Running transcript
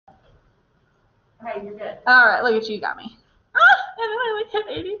Okay, you're good. All right, look at you, got me. And then I like hit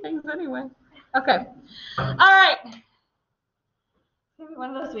 80 things anyway. Okay. All right.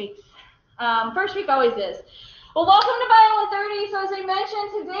 One of those weeks. First week always is. Well, welcome to Bio 130. So as I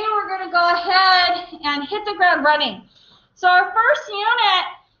mentioned, today we're going to go ahead and hit the ground running. So our first unit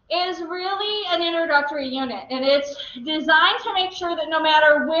is really an introductory unit, and it's designed to make sure that no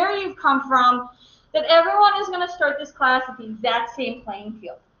matter where you've come from, that everyone is going to start this class at the exact same playing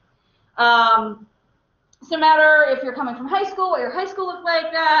field. So no matter if you're coming from high school, what your high school looked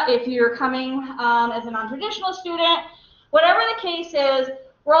like that, if you're coming as a non-traditional student, whatever the case is,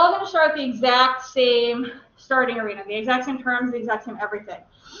 we're all going to start at the exact same starting arena, the exact same terms, the exact same everything.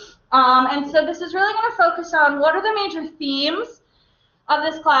 And so this is really going to focus on what are the major themes of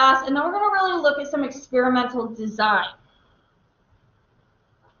this class, and then we're going to really look at some experimental design.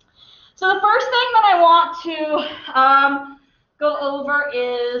 So the first thing that I want to go over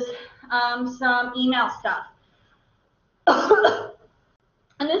is some email stuff.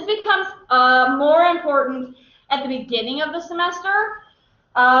 And this becomes more important at the beginning of the semester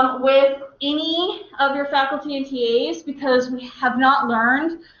with any of your faculty and TAs, because we have not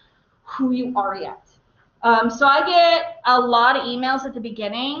learned who you are yet. So I get a lot of emails at the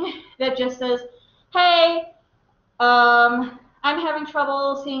beginning that just says, hey, I'm having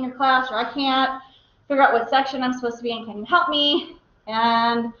trouble seeing your class, or I can't figure out what section I'm supposed to be in. Can you help me?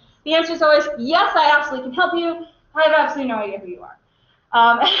 And the answer is always, yes, I absolutely can help you. I have absolutely no idea who you are.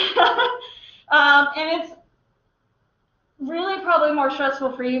 And it's really probably more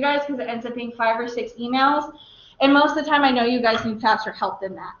stressful for you guys because it ends up being 5 or 6 emails. And most of the time I know you guys need faster help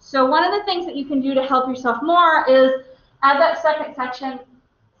than that. So one of the things that you can do to help yourself more is add that second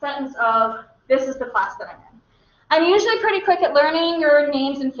sentence of, this is the class that I'm in. I'm usually pretty quick at learning your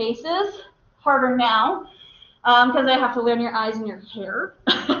names and faces, harder now, because I have to learn your eyes and your hair.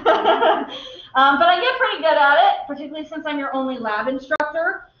 But I get pretty good at it, particularly since I'm your only lab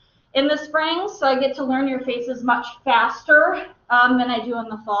instructor in the spring, so I get to learn your faces much faster than I do in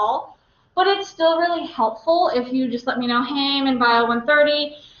the fall. But it's still really helpful if you just let me know, hey, I'm in Bio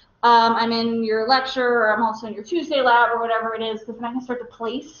 130, I'm in your lecture, or I'm also in your Tuesday lab, or whatever it is, because then I can start to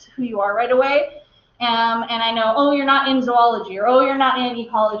place who you are right away. And I know, oh, you're not in zoology, or oh, you're not in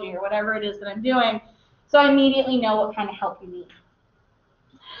ecology, or whatever it is that I'm doing. So I immediately know what kind of help you need.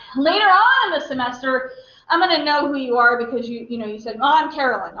 Later on in the semester, I'm going to know who you are because you said, oh, I'm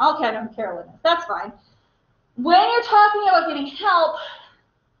Carolyn. Okay, I know who Carolyn is. That's fine. When you're talking about getting help,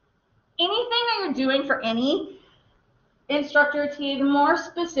 anything that you're doing for any instructor or TA, the more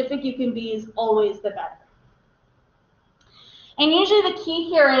specific you can be is always the better. And usually the key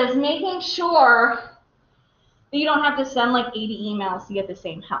here is making sure that you don't have to send like 80 emails to get the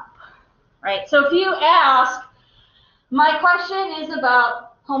same help, right? So if you ask, my question is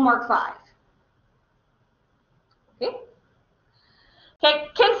about homework 5. Okay,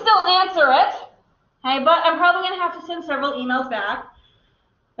 can still answer it, okay, but I'm probably going to have to send several emails back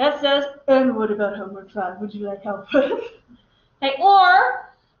that says, and what about homework 5? Would you like help? Okay,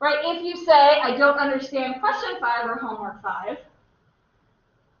 or, right, if you say, I don't understand question 5 or homework 5,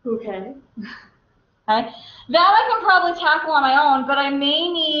 okay, that I can probably tackle on my own, but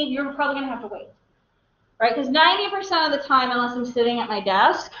you're probably going to have to wait, right, because 90% of the time, unless I'm sitting at my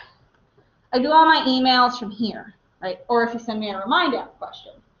desk, I do all my emails from here. Right? Or if you send me a remind app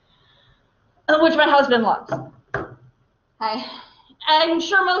question, which my husband loves. Okay. I'm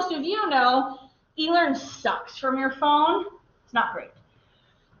sure most of you know eLearn sucks from your phone. It's not great.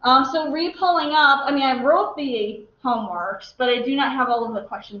 So re-pulling up, I mean, I wrote the homeworks, but I do not have all of the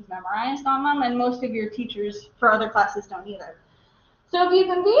questions memorized on them, and most of your teachers for other classes don't either. So if you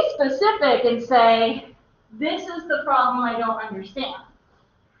can be specific and say, this is the problem I don't understand,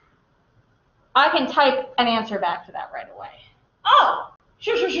 I can type an answer back to that right away. Oh,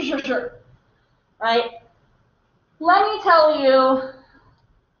 sure. Right? Let me tell you,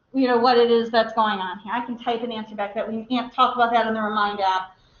 what it is that's going on here. I can type an answer back that we can't talk about that in the Remind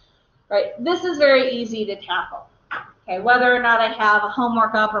app. Right? This is very easy to tackle. Okay, whether or not I have a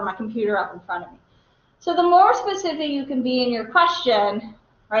homework up or my computer up in front of me. So the more specific you can be in your question,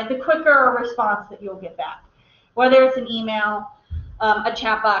 right, the quicker a response that you'll get back. Whether it's an email, a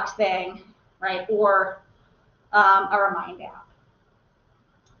chat box thing, right, or a Remind app.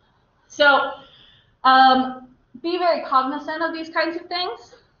 So be very cognizant of these kinds of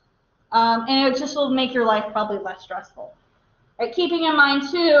things, and it just will make your life probably less stressful. Right? Keeping in mind,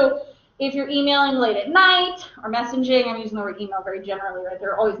 too, if you're emailing late at night or messaging, I'm using the word email very generally, right?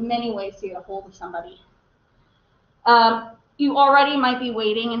 There are always many ways to get a hold of somebody. You already might be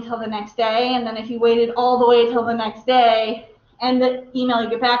waiting until the next day, and then if you waited all the way till the next day, and the email you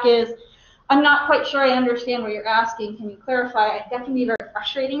get back is, I'm not quite sure I understand what you're asking. Can you clarify? That can be very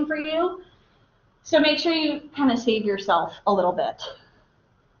frustrating for you. So make sure you kind of save yourself a little bit.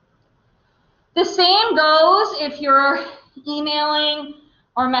 The same goes if you're emailing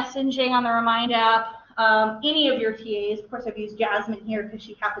or messaging on the Remind app, any of your TAs. Of course, I've used Jasmine here because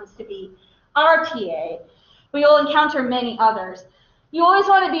she happens to be our TA, but you'll encounter many others. You always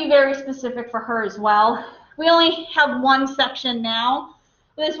want to be very specific for her as well. We only have one section now.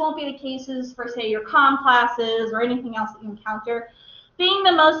 This won't be the cases for, say, your comm classes or anything else that you encounter. Being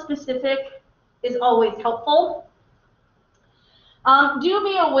the most specific is always helpful. Do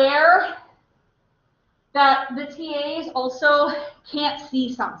be aware that the TAs also can't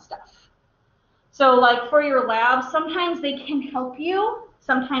see some stuff. So like for your lab, sometimes they can help you,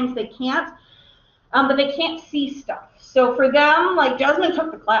 sometimes they can't, but they can't see stuff. So for them, like Jasmine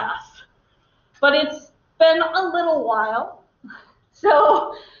took the class, but it's been a little while.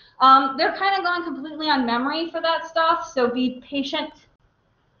 So they're kind of going completely on memory for that stuff. So be patient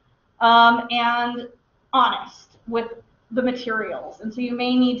and honest with the materials. And so you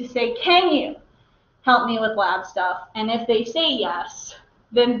may need to say, can you help me with lab stuff? And if they say yes,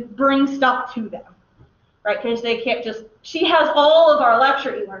 then bring stuff to them, right? Because they can't just, she has all of our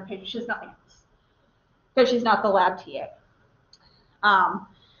lecture e-learn pages, she has nothing else, because she's not the lab TA.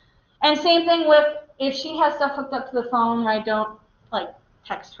 And same thing with, if she has stuff hooked up to the phone, right, don't like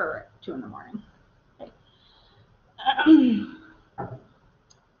text her at 2 in the morning. Okay.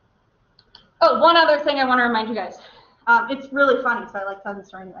 Oh, one other thing I want to remind you guys. It's really funny, so I like telling this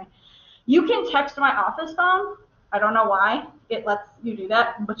story anyway. You can text my office phone. I don't know why it lets you do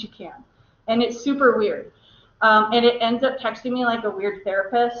that, but you can. And it's super weird. And it ends up texting me like a weird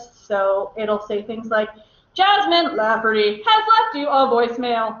therapist. So it'll say things like, Jasmine Lafferty has left you a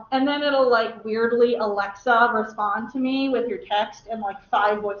voicemail. And then it'll like weirdly Alexa respond to me with your text and like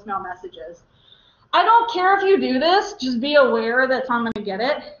 5 voicemail messages. I don't care if you do this, just be aware that I'm going to get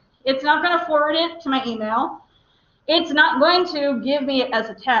it. It's not going to forward it to my email. It's not going to give me it as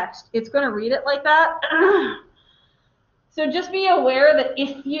a text. It's going to read it like that. So just be aware that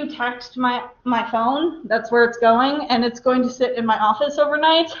if you text my phone, that's where it's going, and it's going to sit in my office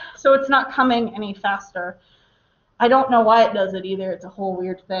overnight, so it's not coming any faster. I don't know why it does it either. It's a whole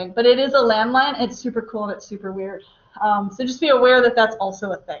weird thing. But it is a landline. It's super cool, and it's super weird. So just be aware that that's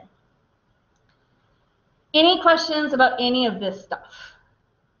also a thing. Any questions about any of this stuff?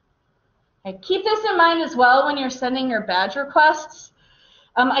 Okay, keep this in mind as well when you're sending your badge requests.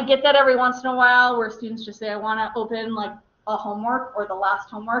 I get that every once in a while where students just say, I want to open like a homework or the last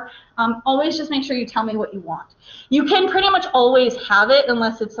homework. Always just make sure you tell me what you want. You can pretty much always have it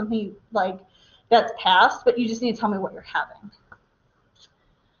unless it's something like that's passed, but you just need to tell me what you're having.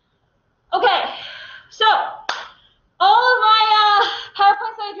 Okay, so all of my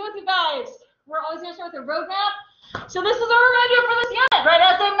PowerPoints that I do with you guys, we're always going to start with a roadmap. So this is what we're going to do for this unit, right?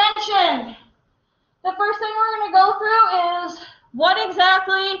 As I mentioned, the first thing we're going to go through is what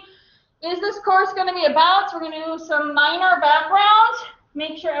exactly is this course going to be about. So we're going to do some minor background,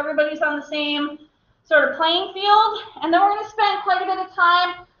 make sure everybody's on the same sort of playing field, and then we're going to spend quite a bit of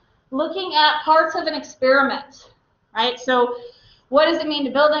time looking at parts of an experiment, right? So what does it mean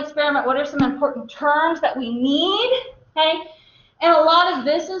to build an experiment? What are some important terms that we need, okay? And a lot of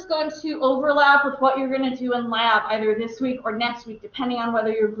this is going to overlap with what you're going to do in lab either this week or next week, depending on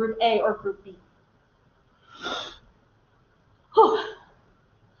whether you're Group A or Group B. Whew.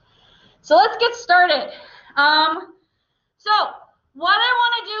 So let's get started. So what I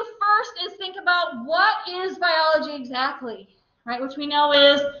want to do first is think about what is biology exactly, right? Which we know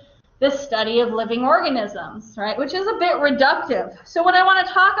is the study of living organisms, right? Which is a bit reductive. So what I want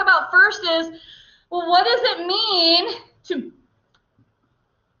to talk about first is, well, what does it mean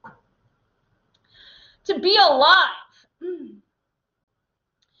to be alive?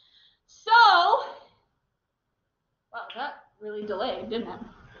 So, wow, that really delayed, didn't it?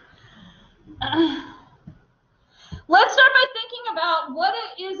 Let's start by thinking about what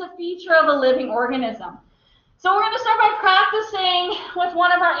is a feature of a living organism. So we're going to start by practicing with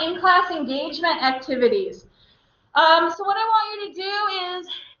one of our in-class engagement activities. So what I want you to do is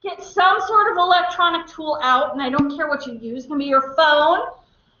get some sort of electronic tool out, and I don't care what you use. It can be your phone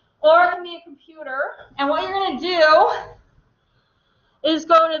or it can be a computer. And what you're going to do is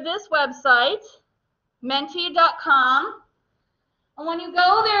go to this website, menti.com. And when you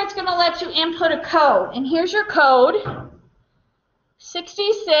go there, it's going to let you input a code. And here's your code,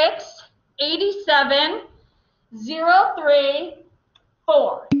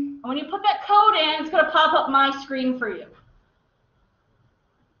 6687034. And when you put that code in, it's going to pop up my screen for you.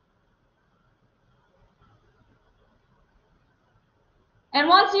 And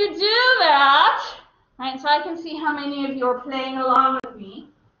once you do that, right, so I can see how many of you are playing along with me.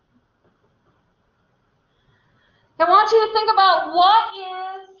 I want you to think about what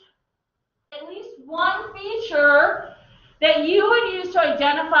is at least one feature that you would use to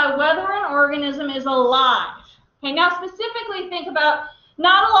identify whether an organism is alive. Okay, now specifically think about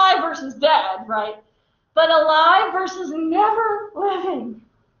not alive versus dead, right? But alive versus never living.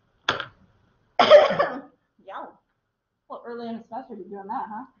 Yeah. Well, early in the semester you're doing that,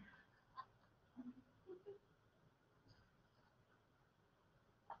 huh?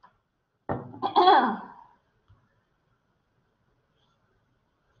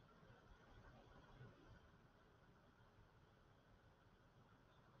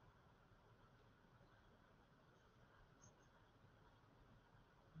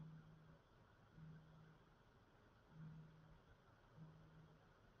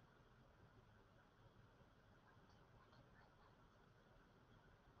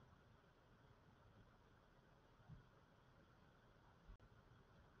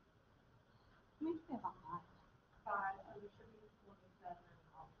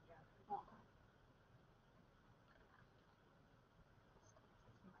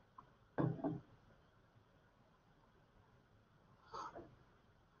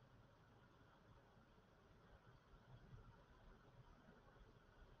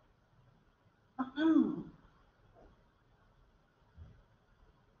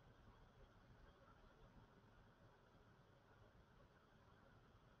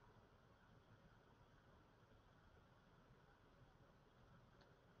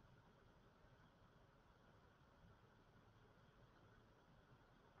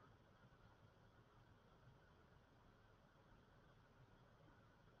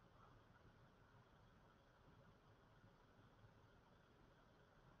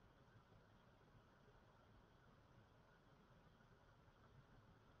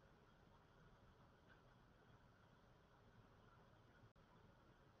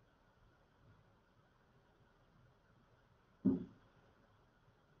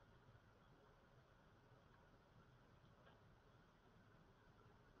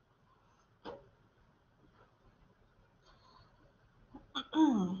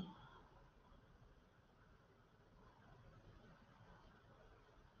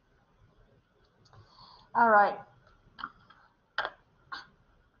 All right.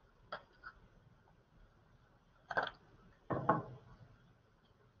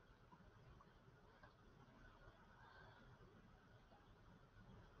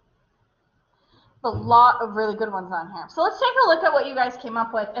 A lot of really good ones on here. So let's take a look at what you guys came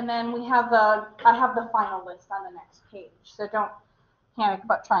up with, and then I have the final list on the next page. So don't panic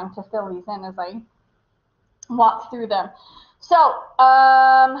about trying to fill these in as I walk through them. So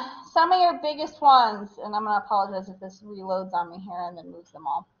some of your biggest ones, and I'm going to apologize if this reloads on me here and then moves them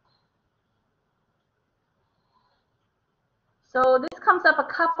all. So this comes up a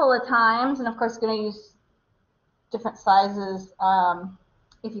couple of times, and of course going to use different sizes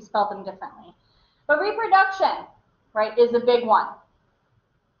if you spell them differently. But reproduction, right, is a big one,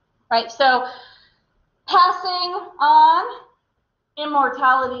 right? So passing on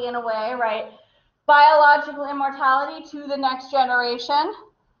immortality in a way, right? Biological immortality to the next generation.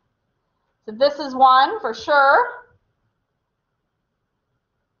 So this is one for sure.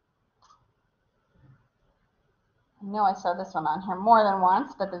 I know I saw this one on here more than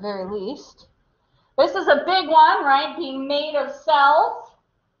once, but at the very least. This is a big one, right? Being made of cells.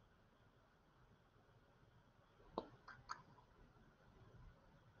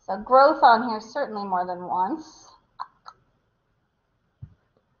 So growth on here certainly more than once.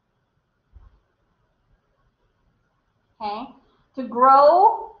 Okay, to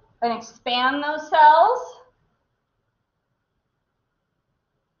grow and expand those cells.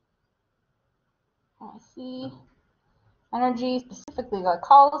 I see energy, specifically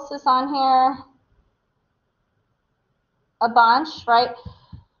glycolysis on here. A bunch, right?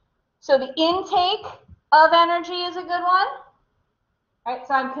 So the intake of energy is a good one. Right,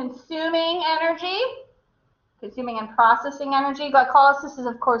 so I'm consuming energy, consuming and processing energy. Glycolysis is,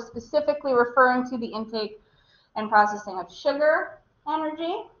 of course, specifically referring to the intake and processing of sugar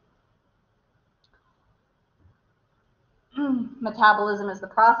energy. Metabolism is the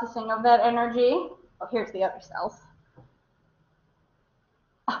processing of that energy. Oh, here's the other cells.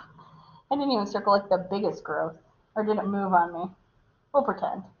 I didn't even circle like the biggest growth, or did it move on me? We'll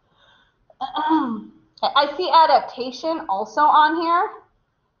pretend. Okay, I see adaptation also on here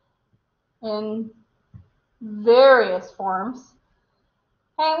in various forms.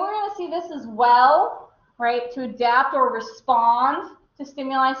 Okay, we're going to see this as well, right? To adapt or respond to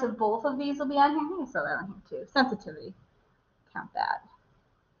stimuli. So both of these will be on here. You can throw that on here too. Sensitivity, count that.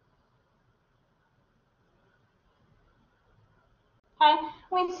 Okay,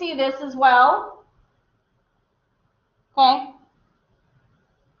 we see this as well. Okay.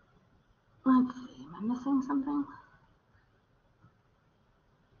 Let's see, am I missing something?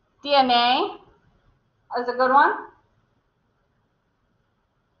 DNA is a good one.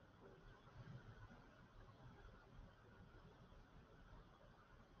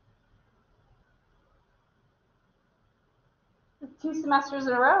 Two semesters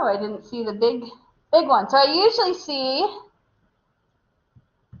in a row, I didn't see the big one. So I usually see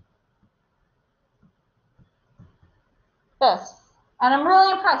this. And I'm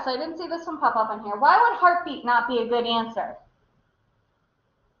really impressed. I didn't see this one pop up in here. Why would heartbeat not be a good answer?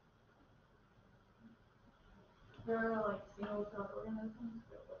 There are like single-celled organisms.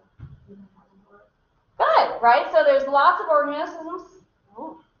 Good, right? So there's lots of organisms.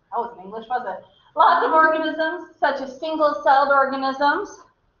 Oh, that wasn't English, was it? Lots of organisms, such as single-celled organisms,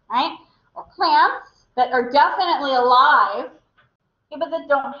 right? Or plants that are definitely alive, but that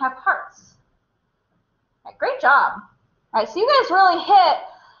don't have hearts. Right, great job. All right, so you guys really hit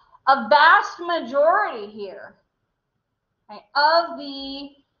a vast majority here, right, of the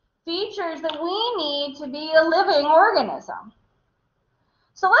features that we need to be a living organism.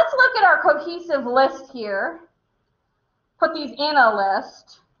 So let's look at our cohesive list here. Put these in a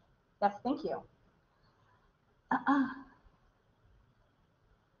list. Yes, thank you.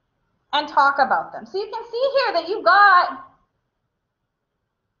 And talk about them. So you can see here that you got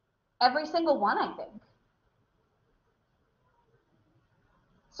every single one, I think.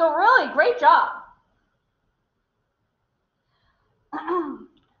 So really, great job.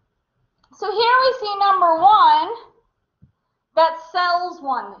 So here we see number one, that cells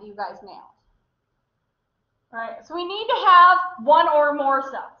one that you guys nailed. All right, so we need to have one or more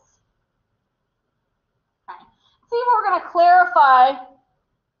cells. Okay. See if we're going to clarify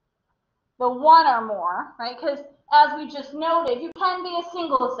the one or more, right? Because as we just noted, you can be a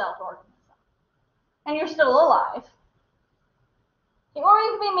single-celled organism, and you're still alive. Or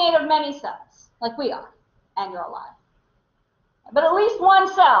you can be made of many cells, like we are, and you're alive. But at least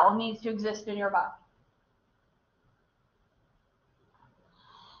one cell needs to exist in your body.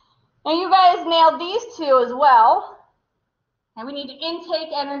 Now you guys nailed these two as well. And we need to intake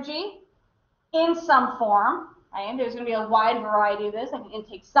energy in some form. Right? And there's going to be a wide variety of this. I can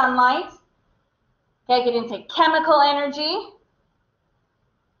intake sunlight. Okay, I can intake chemical energy.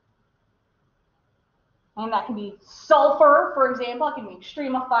 And that can be sulfur, for example. I can be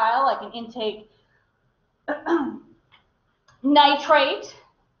extremophile. I can intake nitrate.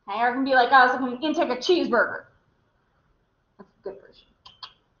 Okay, or it can be like us, I can intake a cheeseburger. That's a good version.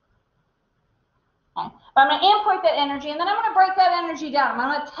 Okay. But I'm going to input that energy, and then I'm going to break that energy down.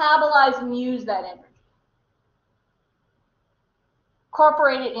 I'm going to metabolize and use that energy.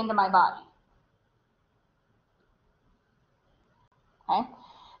 Incorporate it into my body. Okay.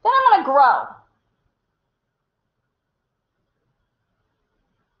 Then I'm going to grow.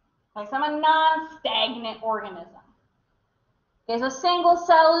 Okay, so I'm a non-stagnant organism. Okay, so a single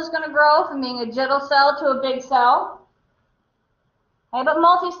cell is going to grow from being a jittle cell to a big cell. Okay, but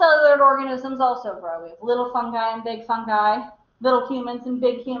multicellular organisms also grow. We have little fungi and big fungi, little humans and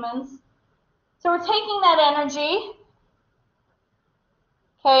big humans. So we're taking that energy,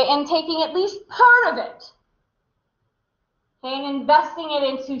 okay, and taking at least part of it, okay, and investing it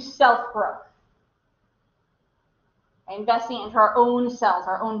into self-growth. Okay, investing into our own cells,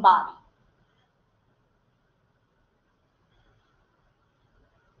 our own body.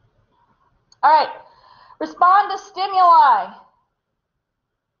 All right, respond to stimuli.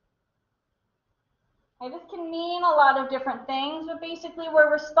 Okay, this can mean a lot of different things, but basically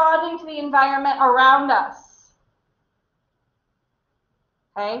we're responding to the environment around us.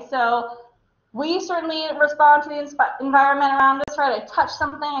 Okay, so we certainly respond to the environment around us, right? I touch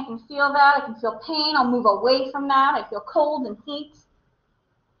something, I can feel that, I can feel pain, I'll move away from that, I feel cold and heat.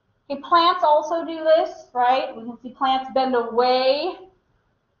 Okay, plants also do this, right? We can see plants bend away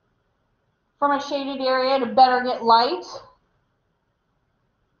from a shaded area to better get light.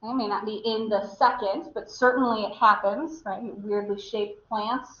 It may not be in the second, but certainly it happens, right? Weirdly shaped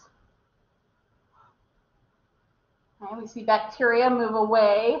plants. Okay, we see bacteria move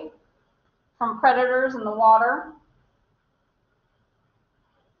away from predators in the water.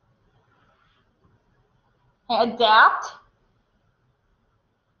 Okay, adapt.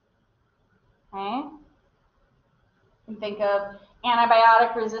 Okay. You can think of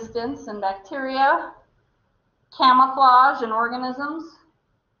antibiotic resistance in bacteria, camouflage in organisms.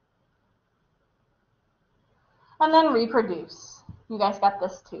 And then reproduce. You guys got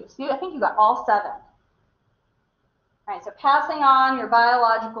this too. See, I think you got all 7. All right, so passing on your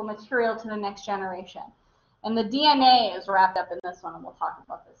biological material to the next generation. And the DNA is wrapped up in this one, and we'll talk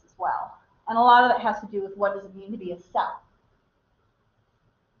about this as well. And a lot of it has to do with what does it mean to be a cell.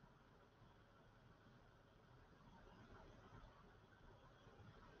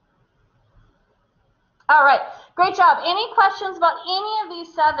 All right, great job. Any questions about any of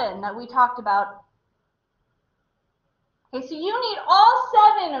these 7 that we talked about? Okay, so you need all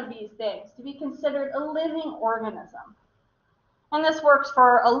 7 of these things to be considered a living organism. And this works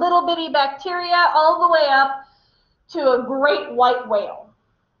for a little bitty bacteria all the way up to a great white whale.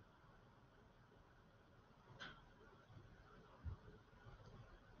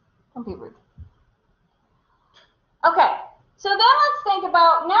 Don't be rude. Okay, so then let's think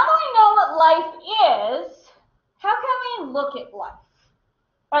about, now that we know what life is, how can we look at life?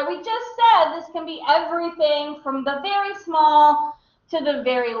 All right, we just said this can be everything from the very small to the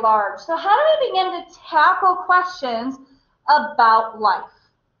very large. So how do we begin to tackle questions about life?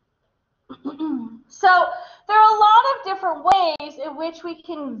 So there are a lot of different ways in which we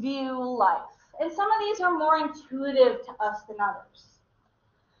can view life. And some of these are more intuitive to us than others.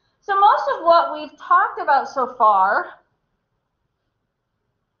 So most of what we've talked about so far,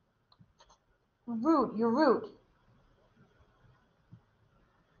 you're rude,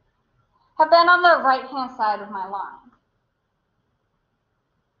 have been on the right-hand side of my line.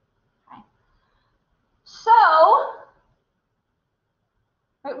 Okay. So,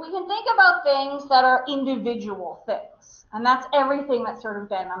 right, we can think about things that are individual things. And that's everything that's sort of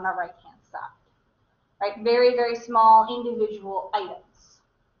been on the right-hand side. Right? Very, very small individual items.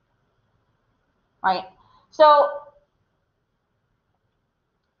 Right? So,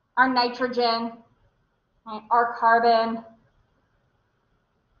 our nitrogen, right, our carbon.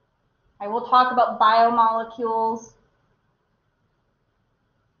 Right, we'll talk about biomolecules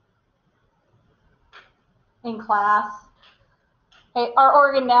in class. Okay, our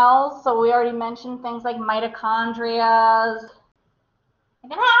organelles, so we already mentioned things like mitochondria.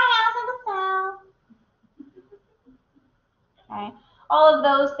 Okay, all of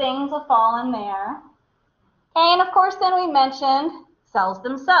those things will fall in there. Okay, and of course then we mentioned cells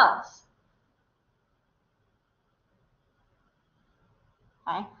themselves.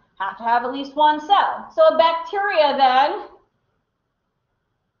 Okay, have to have at least one cell. So a bacteria then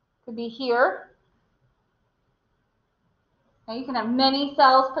could be here. Okay, you can have many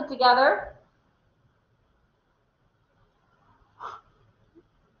cells put together.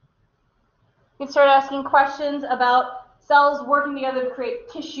 You can start asking questions about cells working together to create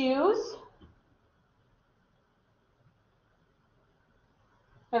tissues.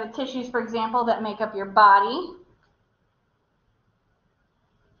 We have the tissues, for example, that make up your body.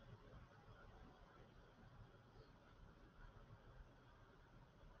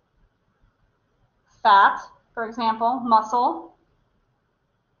 Fat, for example, muscle.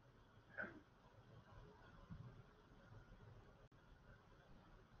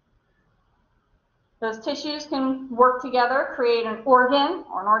 Those tissues can work together, create an organ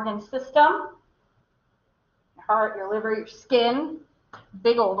or an organ system. Your heart, your liver, your skin,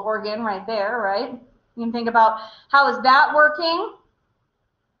 big old organ right there, right? You can think about how is that working?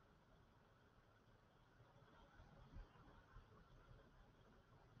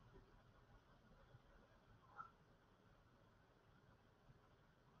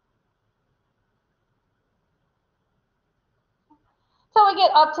 So we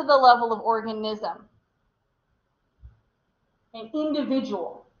get up to the level of organism, an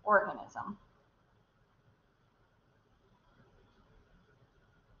individual organism.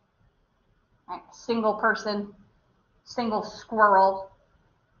 Right? Single person, single squirrel,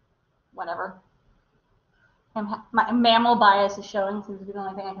 whatever. My mammal bias is showing, seems to be the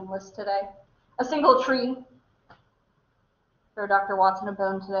only thing I can list today. A single tree. Throw Dr. Watson a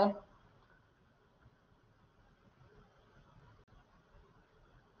bone today.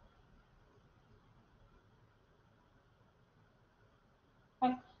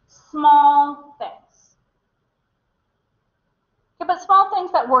 Okay. Small things. Okay, but small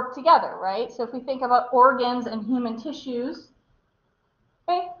things that work together, right? So if we think about organs and human tissues,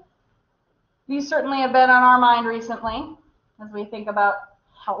 okay, these certainly have been on our mind recently as we think about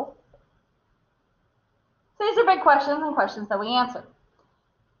health. So these are big questions and questions that we answer.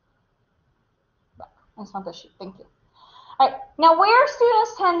 I just want this sheet, thank you. All right, now where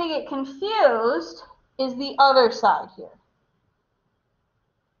students tend to get confused is the other side here.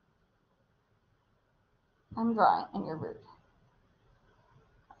 I'm dry and you're rude.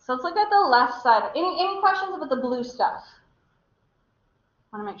 So let's look at the left side. Any questions about the blue stuff?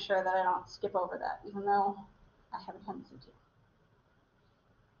 I want to make sure that I don't skip over that, even though I have a tendency to.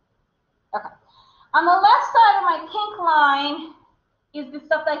 Okay. On the left side of my pink line is the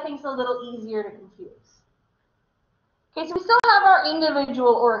stuff that I think is a little easier to confuse. Okay, so we still have our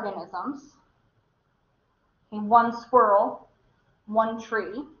individual organisms. Okay, one squirrel, one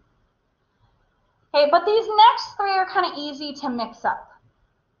tree. Okay, but these next three are kind of easy to mix up.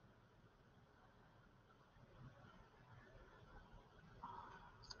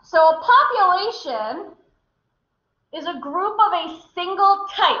 So a population is a group of a single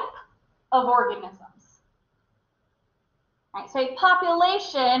type of organisms. All right, so a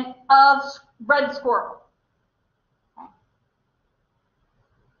population of red squirrel. Okay.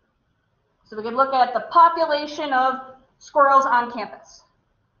 So we can look at the population of squirrels on campus.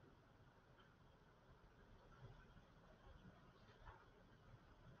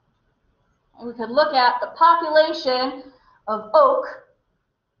 And we could look at the population of oak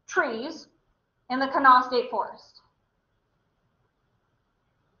trees in the Kanawha State Forest.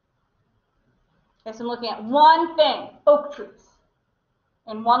 Okay, so I'm looking at one thing, oak trees,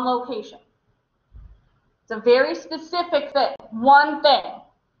 in one location. It's a very specific thing, one thing.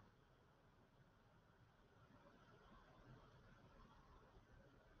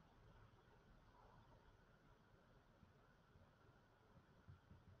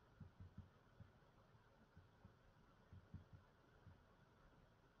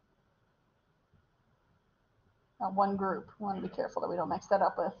 One group. We want to be careful that we don't mix that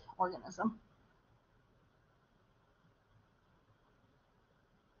up with organism.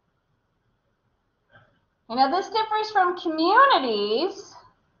 You know, this differs from communities,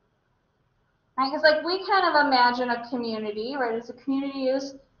 right? Because like we kind of imagine a community, right? As a community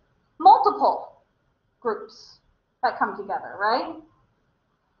is multiple groups that come together, right?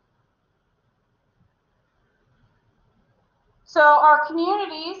 So our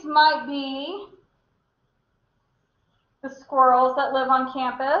communities might be the squirrels that live on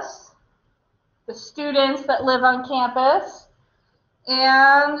campus, the students that live on campus,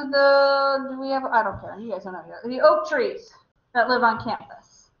 and I don't care, you guys don't know yet, the oak trees that live on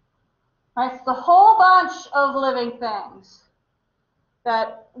campus. Right? It's the whole bunch of living things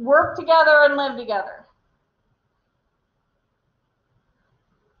that work together and live together.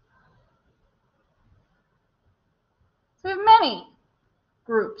 So we have many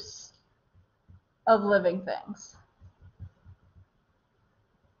groups of living things.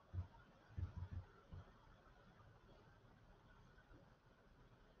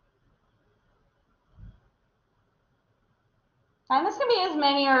 And this can be as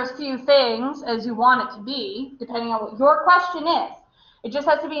many or as few things as you want it to be, depending on what your question is. It just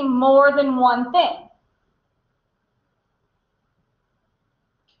has to be more than one thing.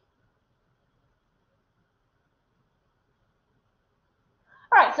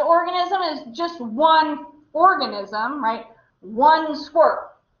 All right, so organism is just one organism, right? One squirrel.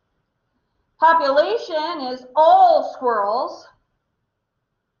 Population is all squirrels.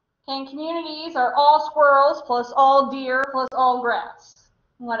 Okay, and communities are all squirrels plus all deer plus all grass,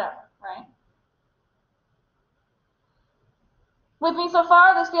 whatever, right? With me so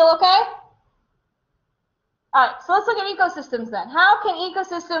far? This feel okay? All right, so let's look at ecosystems then. How can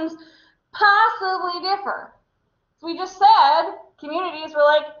ecosystems possibly differ? So we just said communities were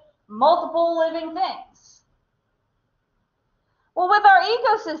like multiple living things. Well, with our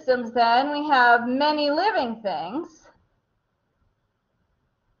ecosystems then, we have many living things.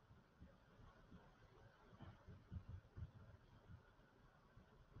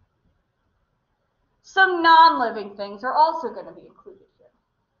 Some non-living things are also going to be included here.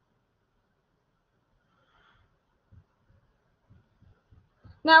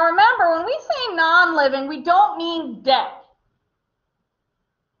 Now remember, when we say non-living, we don't mean dead.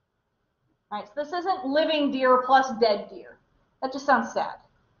 All right, so this isn't living deer plus dead deer. That just sounds sad.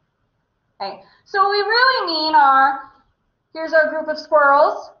 Okay, so what we really mean are, here's our group of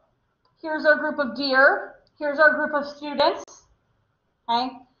squirrels, here's our group of deer, here's our group of students. Okay,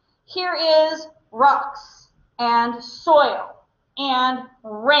 here is rocks and soil and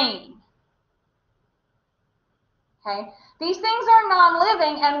rain. Okay, these things are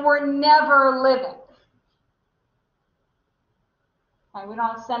non-living and were never living. Okay, we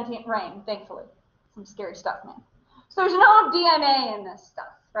don't have sentient rain, thankfully. Some scary stuff, man. So there's no DNA in this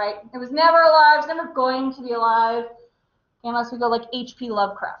stuff, right? It was never alive, it's never going to be alive, unless we go like H.P.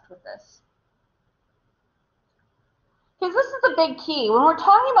 Lovecraft with this. Because this is the big key. When we're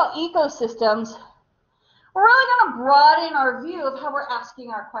talking about ecosystems, we're really going to broaden our view of how we're asking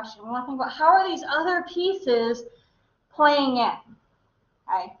our question. We want to think about how are these other pieces playing in.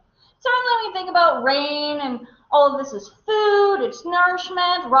 Okay? Certainly when we think about rain and all of this is food, it's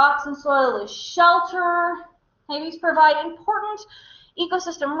nourishment, rocks and soil is shelter. Okay? These provide important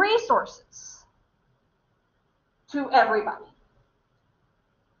ecosystem resources to everybody.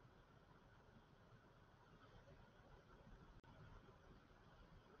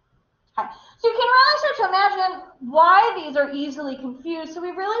 So you can really start to imagine why these are easily confused. So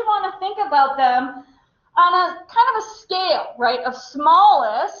we really want to think about them on a kind of a scale, right, of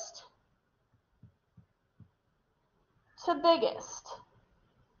smallest to biggest.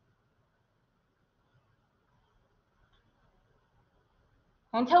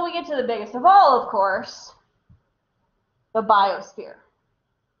 Until we get to the biggest of all, of course, the biosphere.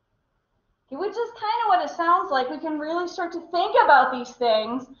 Which is kind of what it sounds like. We can really start to think about these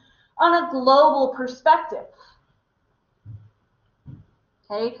things on a global perspective.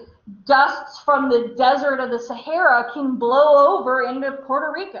 Okay, dusts from the desert of the Sahara can blow over into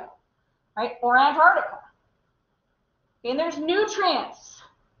Puerto Rico, right, or Antarctica. Okay, and there's nutrients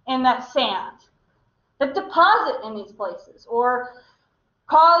in that sand that deposit in these places or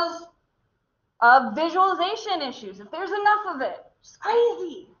cause visualization issues if there's enough of it. It's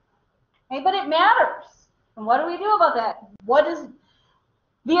crazy. Okay, but it matters. And what do we do about that? What is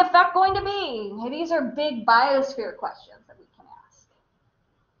the effect going to be? Okay, these are big biosphere questions that we can ask.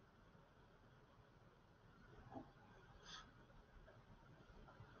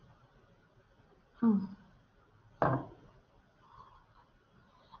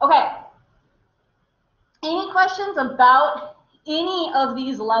 Okay. Any questions about any of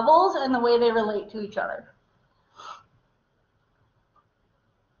these levels and the way they relate to each other?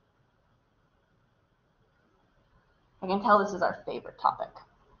 I can tell this is our favorite topic.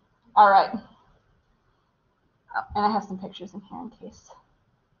 All right. Oh, and I have some pictures in here in case.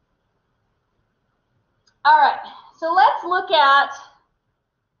 All right. So let's look at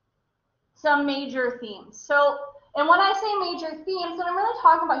some major themes. So, and when I say major themes, what I'm really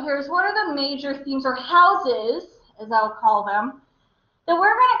talking about here is what are the major themes or houses, as I'll call them, that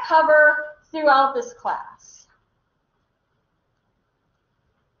we're going to cover throughout this class.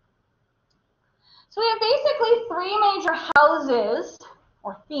 So we have basically three major houses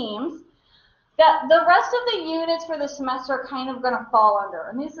or themes that the rest of the units for the semester are kind of going to fall under.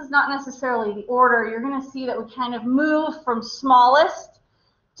 And this is not necessarily the order. You're going to see that we kind of move from smallest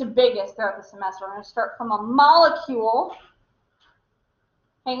to biggest throughout the semester. We're going to start from a molecule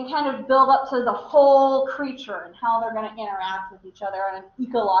and kind of build up to the whole creature and how they're going to interact with each other on an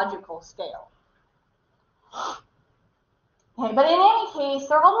ecological scale. Okay, but in any case,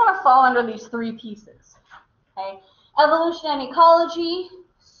 they're all going to fall under these three pieces. Okay, evolution and ecology,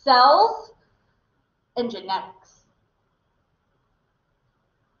 cells, and genetics.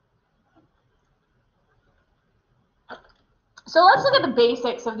 So let's look at the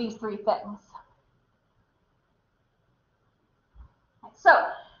basics of these three things. So,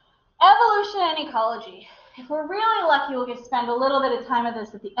 evolution and ecology. If we're really lucky, we'll get to spend a little bit of time at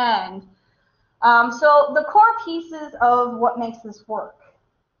this at the end. So the core pieces of what makes this work.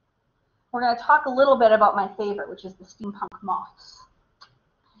 We're going to talk a little bit about my favorite, which is the steampunk moths.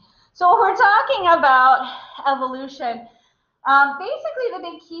 So when we're talking about evolution, basically the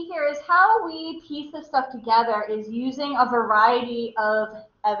big key here is how we piece this stuff together is using a variety of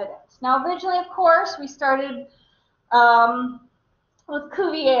evidence. Now originally, of course, we started with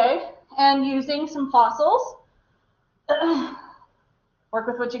Cuvier and using some fossils. Work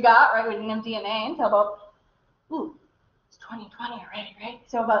with what you got, right? We didn't have DNA until about, it's 2020 already, right?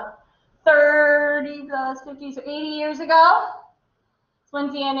 So about 30 plus 50, so 80 years ago. That's when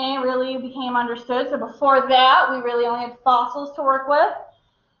DNA really became understood. So before that, we really only had fossils to work with.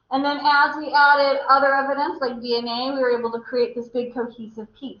 And then as we added other evidence like DNA, we were able to create this big cohesive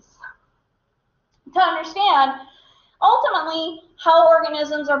piece. To understand, ultimately, how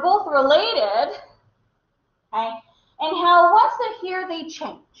organisms are both related, okay, and how once they're here, they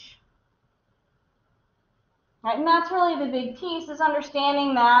change. Right? And that's really the big piece, is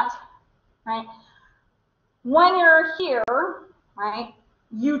understanding that, right, when you're here, right,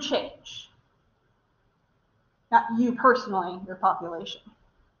 you change. Not you personally, your population.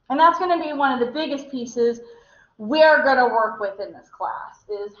 And that's going to be one of the biggest pieces we're going to work with in this class,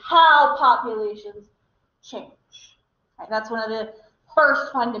 is how populations change. Right? That's one of the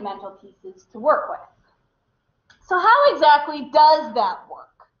first fundamental pieces to work with. So how exactly does that work?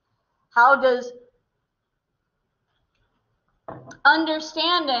 How does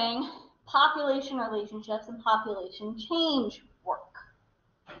understanding population relationships and population change work?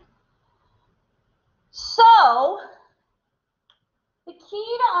 So the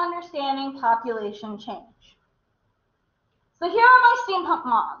key to understanding population change. So here are my steampunk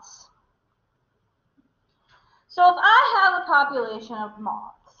moths. So if I have a population of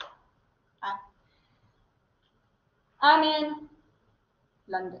moths, I'm in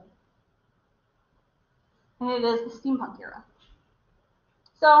London, and it is the steampunk era.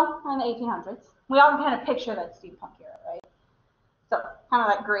 So in the 1800s, we all kind of picture that steampunk era, right? So kind of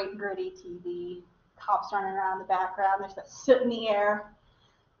that great gritty TV, cops running around in the background, there's that soot in the air.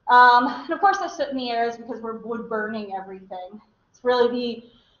 And of course the soot in the air is because we're wood burning everything. It's really the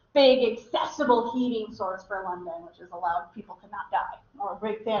big accessible heating source for London, which has allowed people to not die, or a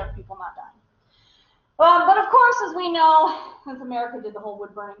big fan of people not dying. But of course, as we know, since America did the whole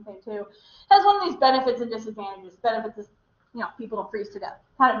wood burning thing too, has one of these benefits and disadvantages. Benefits is, people don't freeze to death,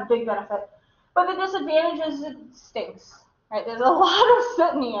 kind of a big benefit. But the disadvantage is it stinks, right? There's a lot of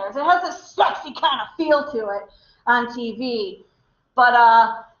soot in the air. So it has a sexy kind of feel to it on TV, but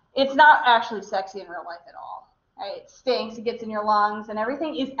it's not actually sexy in real life at all. Right? It stinks, it gets in your lungs, and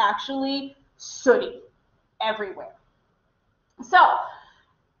everything is actually sooty everywhere. So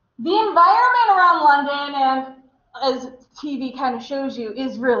the environment around London, and as TV kind of shows you,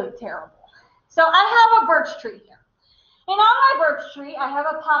 is really terrible. So I have a birch tree here. And on my birch tree, I have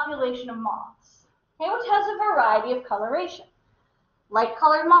a population of moths, okay, which has a variety of coloration.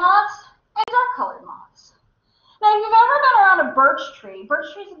 Light-colored moths and dark-colored moths. Now, if you've ever been around a birch trees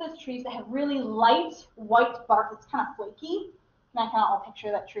are those trees that have really light white bark that's kind of flaky. And I kind of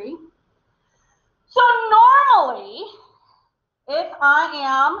picture that tree. So normally, if I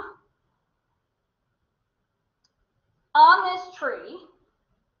am on this tree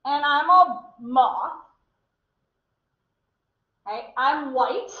and I'm a moth, right, I'm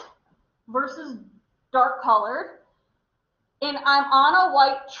white versus dark colored, and I'm on a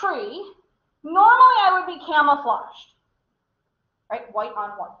white tree, normally I would be camouflaged, right, white on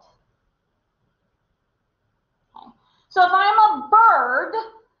white. Okay. So if I'm a bird,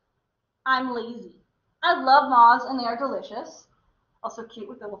 I'm lazy. I love moths and they are delicious. Also cute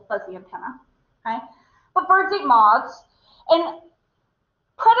with the little fuzzy antenna. Okay? But birds eat moths, and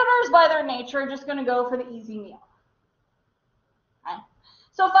predators by their nature are just going to go for the easy meal. Okay?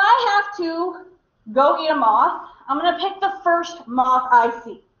 So if I have to go eat a moth, I'm going to pick the first moth I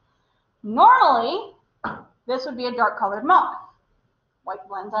see. Normally, this would be a dark-colored moth. White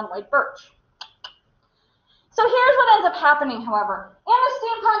blends on white birch. So here's what ends up happening, however. In the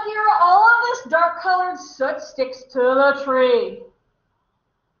steampunk era, all of this dark-colored soot sticks to the tree,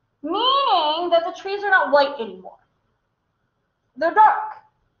 meaning that the trees are not white anymore. They're dark.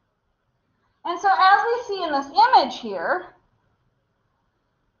 And so as we see in this image here,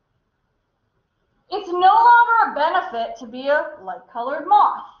 it's no longer a benefit to be a light-colored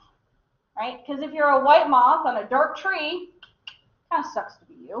moth, right? Because if you're a white moth on a dark tree, kind of sucks to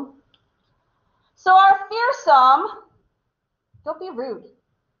be you. So our fearsome, don't be rude,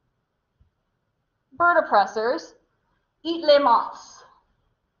 bird oppressors eat les moths.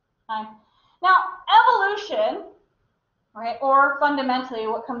 Okay? Now, evolution, right, or fundamentally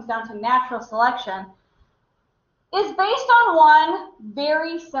what comes down to natural selection, is based on one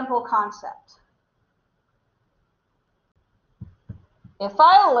very simple concept. If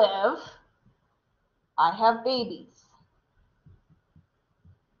I live, I have babies.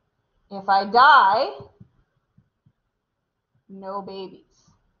 If I die, no babies.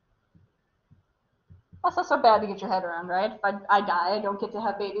 That's not so bad to get your head around, right? If I die, I don't get to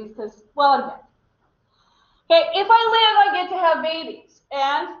have babies because, well, I'm dead. Okay, if I live, I get to have babies,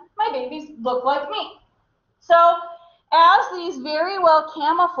 and my babies look like me. So as these very well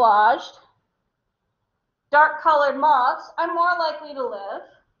camouflaged, dark-colored moths, I'm more likely to live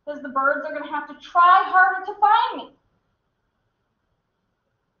because the birds are going to have to try harder to find me.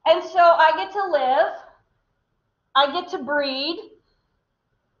 And so I get to live, I get to breed,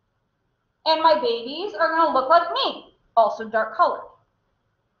 and my babies are going to look like me, also dark-colored.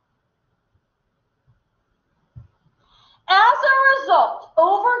 As a result,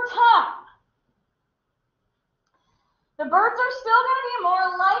 over time, the birds are still going to be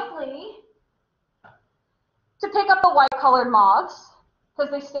more likely to pick up the white-colored moths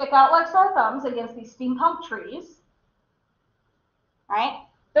because they stick out like sore thumbs against these steampunk trees, right?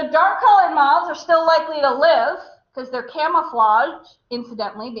 The dark-colored moths are still likely to live because they're camouflaged,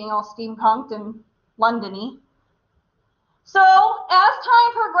 incidentally, being all steampunked and London-y. So as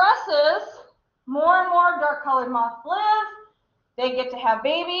time progresses, more and more dark-colored moths live. They get to have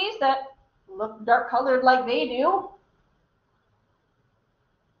babies that look dark-colored like they do.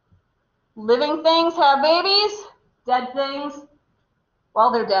 Living things have babies. Dead things,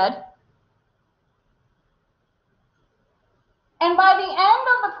 well, they're dead. And by the end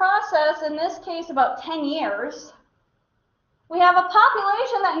of the process, in this case about 10 years, we have a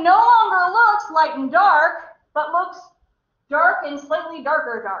population that no longer looks light and dark, but looks dark and slightly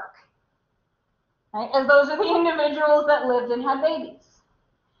darker dark. Right? As those are the individuals that lived and had babies.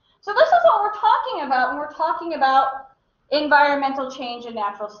 So this is what we're talking about when we're talking about environmental change and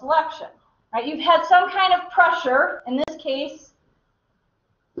natural selection. Right? You've had some kind of pressure, in this case,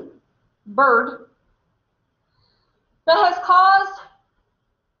 bird that has caused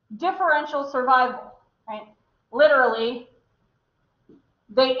differential survival, right? Literally,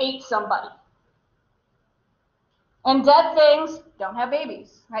 they ate somebody. And dead things don't have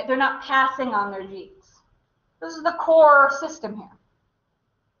babies, right? They're not passing on their genes. This is the core system here.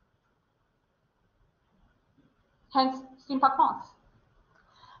 Hence, steampunk moths.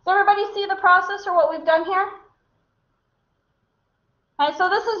 Does everybody see the process or what we've done here? Right, so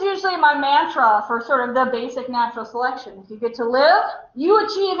this is usually my mantra for sort of the basic natural selection. If you get to live, you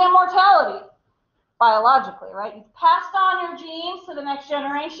achieve immortality biologically, right? You've passed on your genes to the next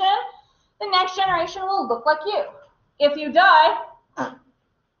generation. The next generation will look like you. If you die,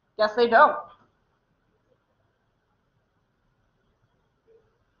 guess they don't.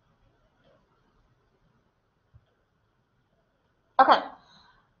 Okay,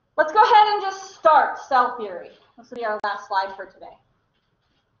 let's go ahead and just start cell theory. This will be our last slide for today.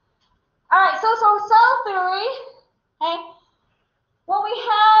 All right, so cell theory, okay, what we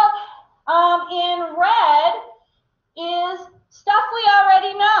have in red is stuff we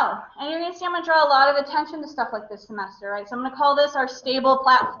already know. And you're going to see I'm going to draw a lot of attention to stuff like this semester, right? So I'm going to call this our stable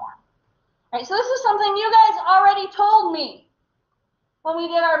platform. Right, so this is something you guys already told me when we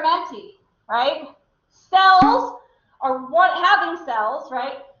did our Menti, right? Cells, or what having cells,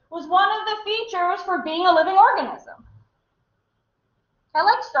 right, was one of the features for being a living organism. I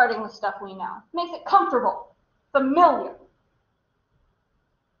like starting with stuff we know. It makes it comfortable, familiar.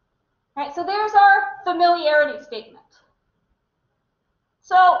 Right, so there's our familiarity statement.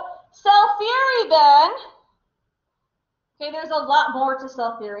 So cell theory then, okay, there's a lot more to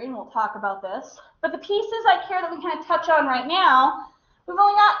cell theory, and we'll talk about this. But the pieces I care that we kind of touch on right now, we've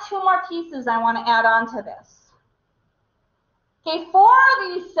only got 2 more pieces I want to add on to this. Okay, for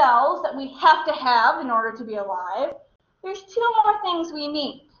these cells that we have to have in order to be alive, there's 2 more things we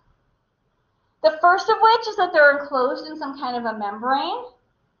need. The first of which is that they're enclosed in some kind of a membrane.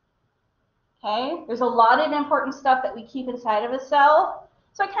 Okay, there's a lot of important stuff that we keep inside of a cell.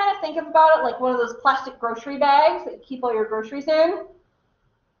 So I kind of think about it like one of those plastic grocery bags that you keep all your groceries in.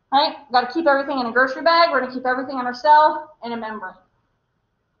 Right? Got to keep everything in a grocery bag. We're going to keep everything in our cell in a membrane.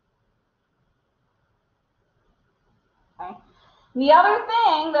 Okay. The other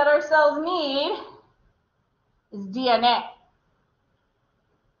thing that our cells need is DNA.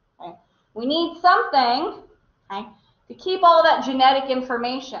 Okay. We need something, okay, to keep all that genetic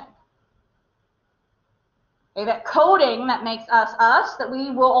information. Okay, that coding that makes us us, that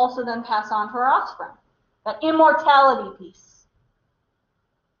we will also then pass on to our offspring. That immortality piece.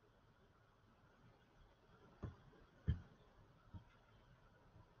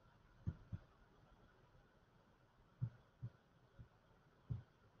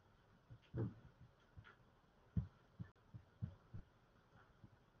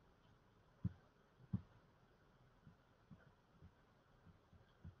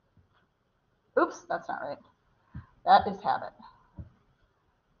 Oops, that's not right. That is habit.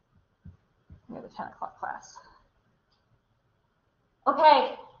 We have a 10 o'clock class.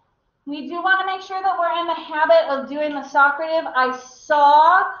 Okay, we do want to make sure that we're in the habit of doing the Socrative. I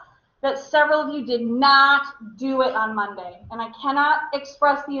saw that several of you did not do it on Monday, and I cannot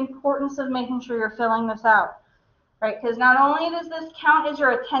express the importance of making sure you're filling this out, right? Because not only does this count as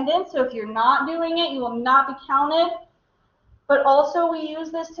your attendance, so if you're not doing it, you will not be counted, but also we use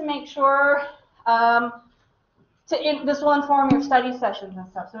this to make sure this will inform your study sessions and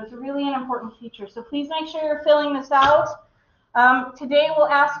stuff. So it's really an important feature. So please make sure you're filling this out. Today we'll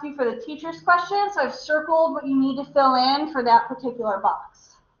ask you for the teacher's question. So I've circled what you need to fill in for that particular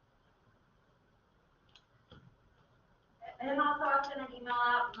box. And also I sent an email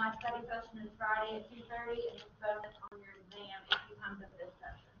out. My study session is Friday at 2:30, and it's bonus on your exam if you come to this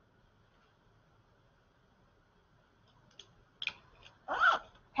session.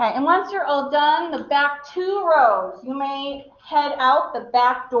 Okay, and once you're all done, the back 2 rows, you may head out the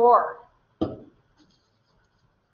back door.